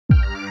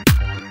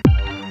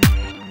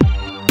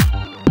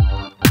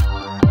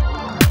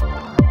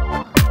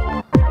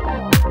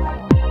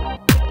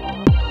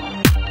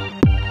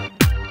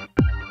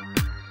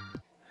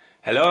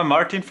Hello, I'm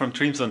Martin from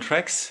Dreams on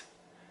Tracks,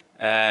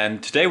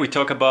 and today we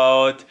talk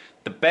about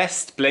the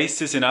best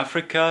places in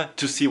Africa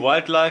to see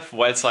wildlife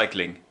while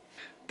cycling.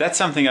 That's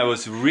something I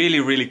was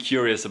really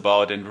curious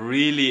about and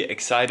really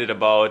excited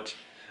about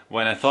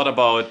when I thought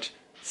about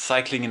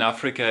cycling in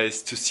Africa,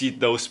 is to see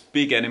those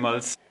big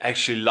animals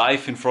actually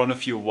live in front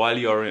of you while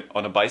you're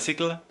on a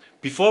bicycle.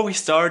 Before we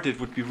start,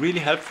 it would be really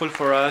helpful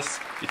for us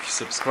if you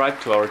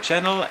subscribe to our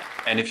channel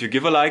and if you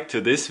give a like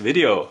to this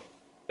video.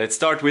 Let's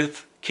start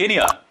with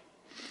Kenya.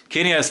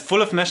 Kenya is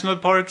full of national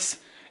parks.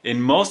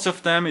 In most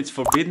of them it's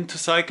forbidden to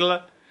cycle.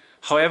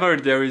 However,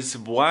 there is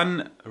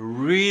one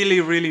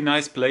really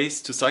nice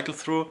place to cycle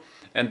through,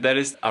 and that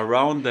is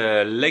around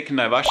the Lake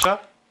Naivasha.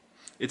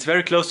 It's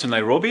very close to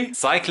Nairobi.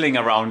 Cycling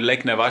around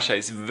Lake Naivasha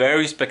is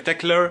very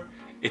spectacular.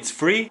 It's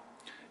free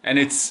and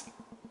it's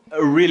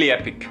really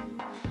epic.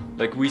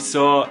 Like, we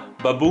saw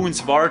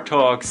baboons,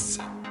 warthogs,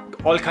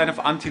 all kind of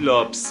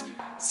antelopes,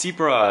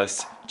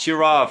 zebras,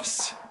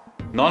 giraffes.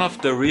 None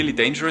of the really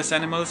dangerous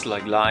animals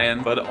like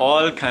lion, but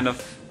all kind of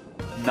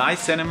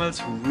nice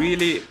animals,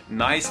 really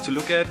nice to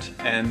look at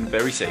and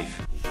very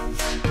safe.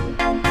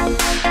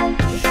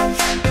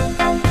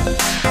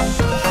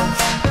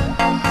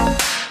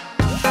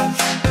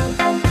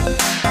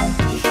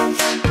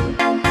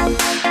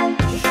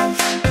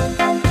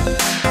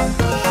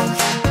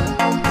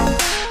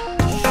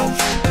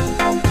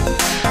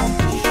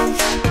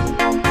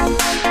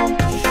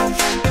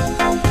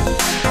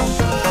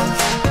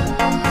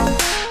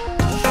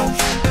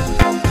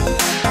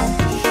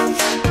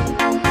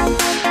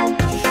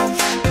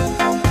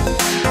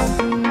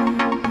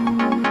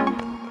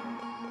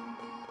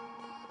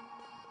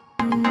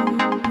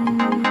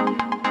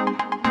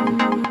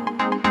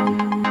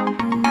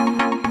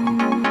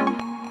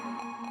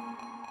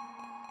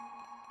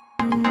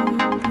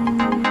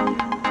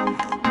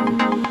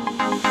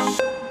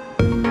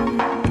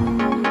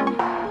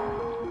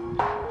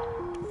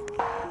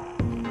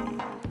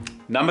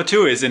 Number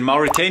 2 is in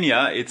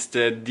Mauritania. It's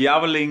the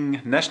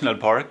Diawling National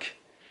Park.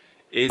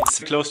 It's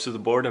close to the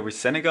border with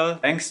Senegal.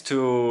 Thanks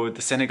to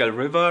the Senegal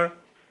River,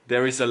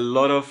 there is a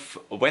lot of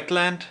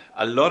wetland,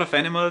 a lot of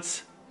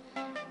animals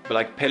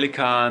like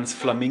pelicans,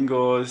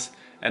 flamingos,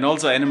 and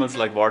also animals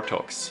like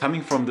warthogs.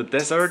 Coming from the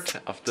desert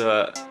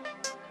after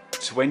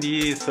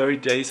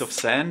 20-30 days of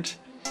sand,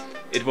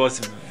 it was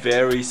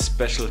very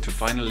special to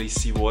finally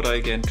see water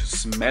again, to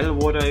smell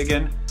water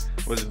again.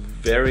 It was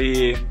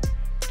very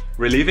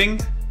relieving.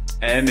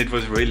 And it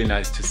was really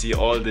nice to see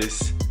all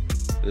this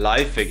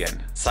life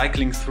again.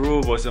 Cycling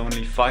through was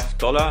only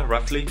 $5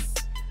 roughly.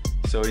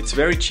 So it's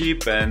very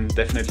cheap and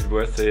definitely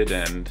worth it,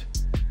 and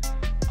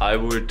I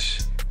would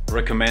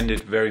recommend it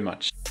very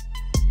much.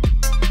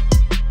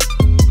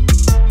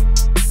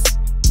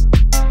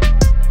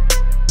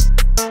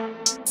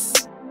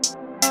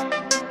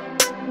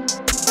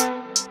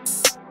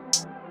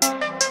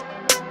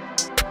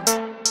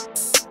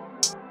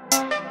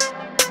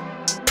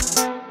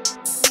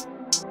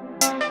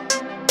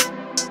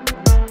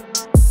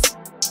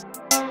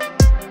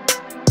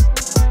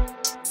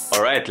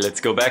 Alright,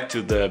 let's go back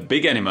to the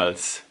big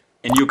animals.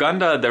 In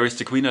Uganda there is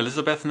the Queen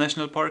Elizabeth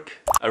National Park,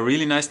 a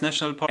really nice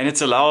national park, and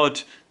it's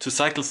allowed to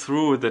cycle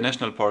through the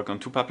national park on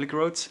 2 public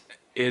roads.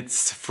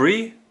 It's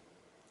free.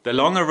 The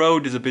longer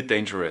road is a bit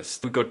dangerous.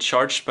 We got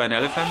charged by an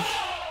elephant.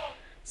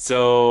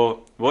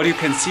 So what you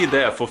can see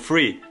there for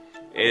free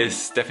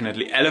is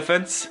definitely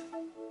elephants.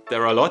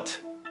 There are a lot.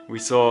 We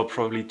saw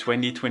probably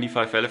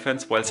 20-25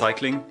 elephants while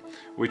cycling,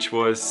 which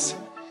was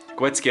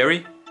quite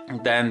scary.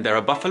 And then there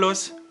are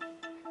buffaloes.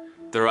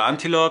 There are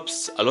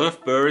antelopes, a lot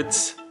of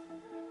birds,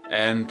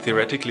 and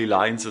theoretically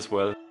lions as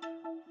well.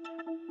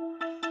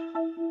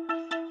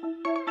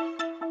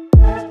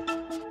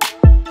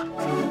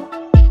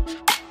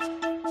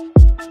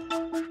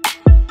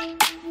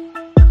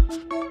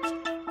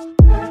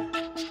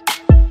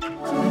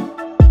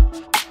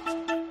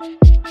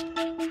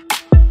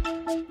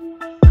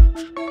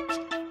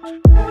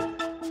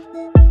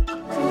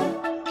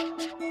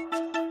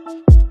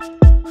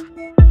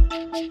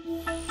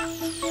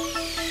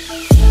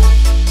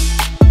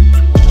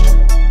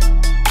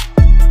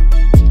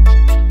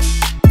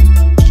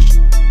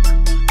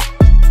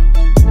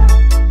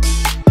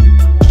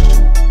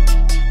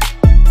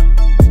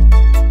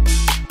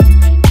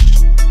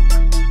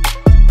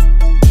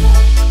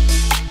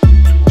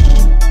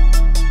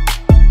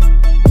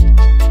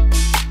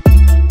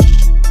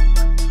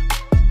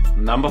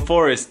 Number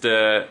 4 is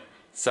the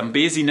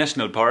Zambezi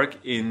National Park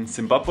in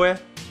Zimbabwe.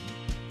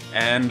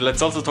 And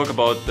let's also talk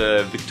about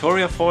the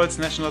Victoria Falls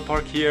National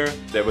Park here.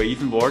 There were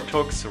even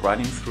warthogs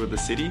running through the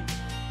city.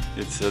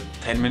 It's a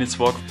 10 minutes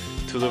walk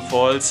to the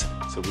falls.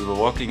 So we were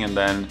walking, and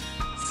then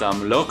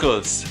some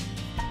locals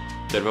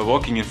that were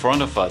walking in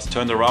front of us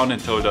turned around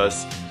and told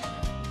us,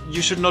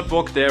 "You should not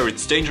walk there,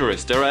 it's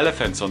dangerous, there are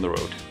elephants on the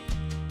road."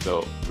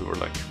 So we were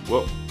like,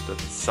 whoa, that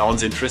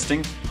sounds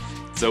interesting.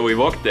 So we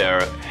walked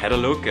there, had a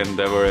look, and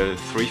there were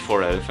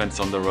 3-4 elephants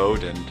on the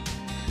road, and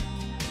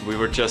we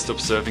were just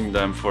observing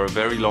them for a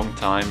very long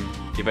time.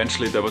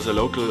 Eventually there was a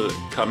local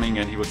coming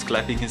and he was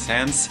clapping his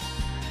hands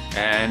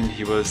and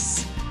he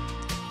was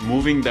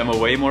moving them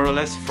away more or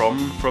less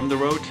from the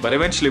road. But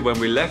eventually when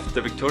we left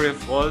the Victoria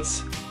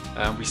Falls,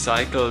 we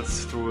cycled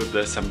through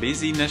the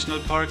Zambezi National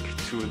Park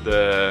to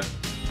the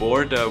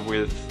border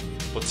with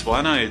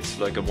Botswana. It's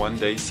like a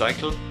one-day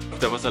cycle.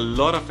 There was a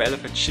lot of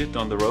elephant shit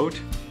on the road.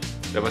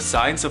 There were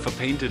signs of a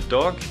painted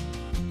dog,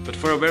 but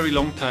for a very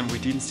long time we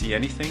didn't see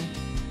anything.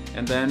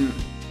 And then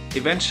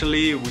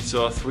eventually we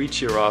saw 3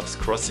 giraffes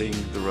crossing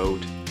the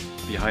road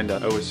behind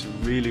us. It was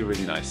really,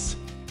 really nice.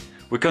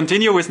 We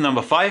continue with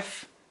number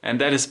 5, and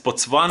that is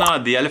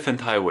Botswana, the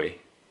Elephant Highway.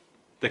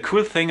 The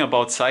cool thing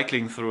about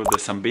cycling through the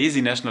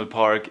Zambezi National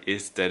Park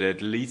is that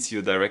it leads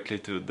you directly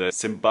to the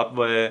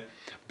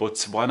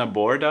Zimbabwe-Botswana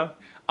border.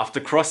 After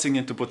crossing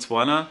into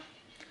Botswana,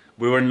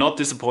 we were not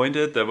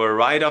disappointed. There were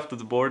right after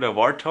the border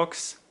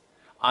warthogs,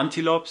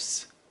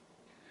 antelopes,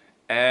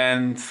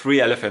 and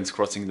 3 elephants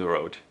crossing the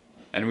road.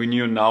 And we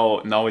knew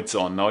now it's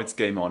on, now it's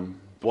game on.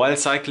 While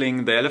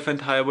cycling the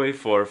Elephant Highway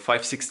for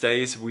 5-6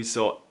 days, we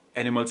saw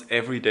animals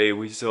every day.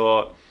 We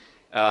saw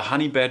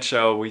honey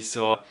badger, we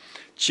saw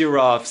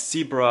giraffes,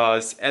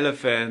 zebras,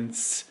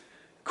 elephants,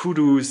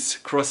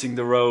 kudus crossing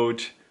the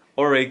road,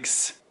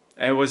 oryx.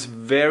 And it was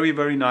very,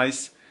 very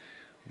nice.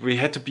 We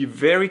had to be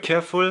very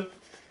careful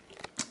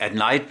at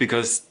night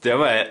because there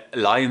were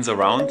lions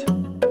around.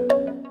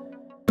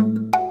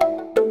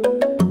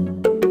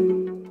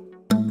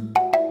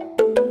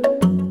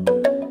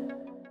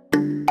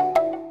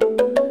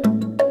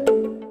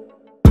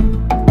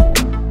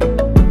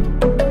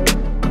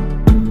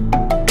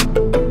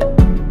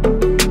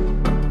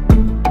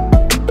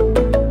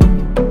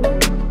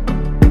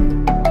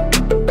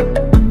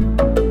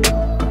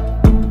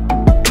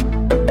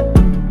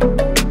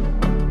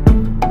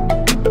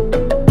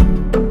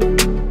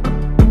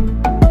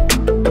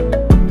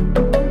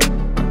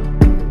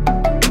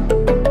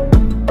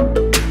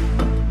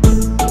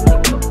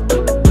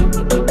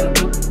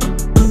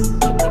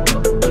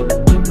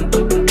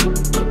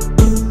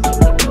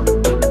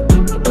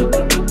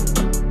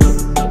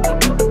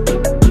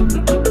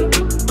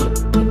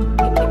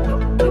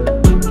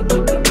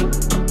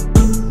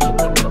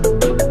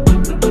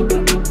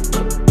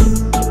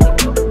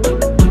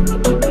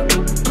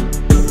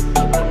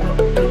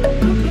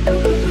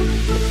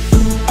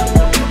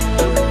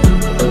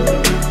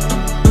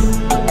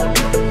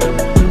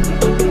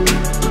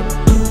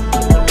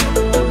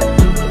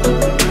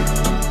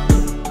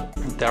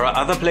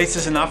 Other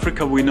places in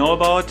Africa we know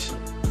about.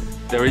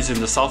 There is in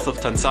the south of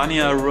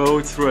Tanzania a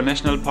road through a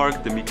national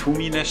park, the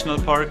Mikumi National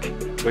Park,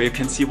 where you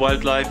can see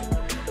wildlife.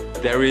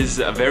 There is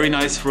a very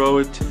nice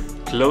road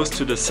close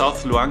to the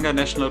South Luangwa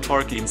National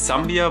Park in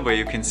Zambia, where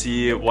you can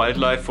see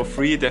wildlife for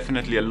free,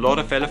 definitely a lot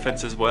of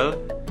elephants as well.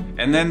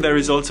 And then there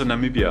is also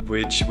Namibia,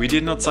 which we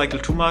did not cycle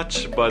too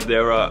much, but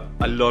there are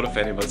a lot of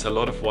animals, a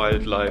lot of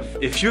wildlife.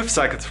 If you've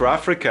cycled through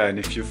Africa and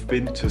if you've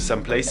been to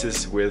some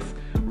places with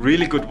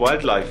really good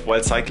wildlife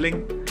while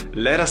cycling,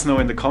 let us know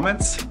in the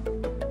comments.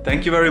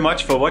 Thank you very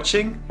much for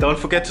watching. Don't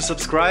forget to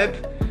subscribe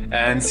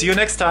and see you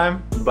next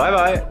time. Bye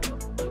bye.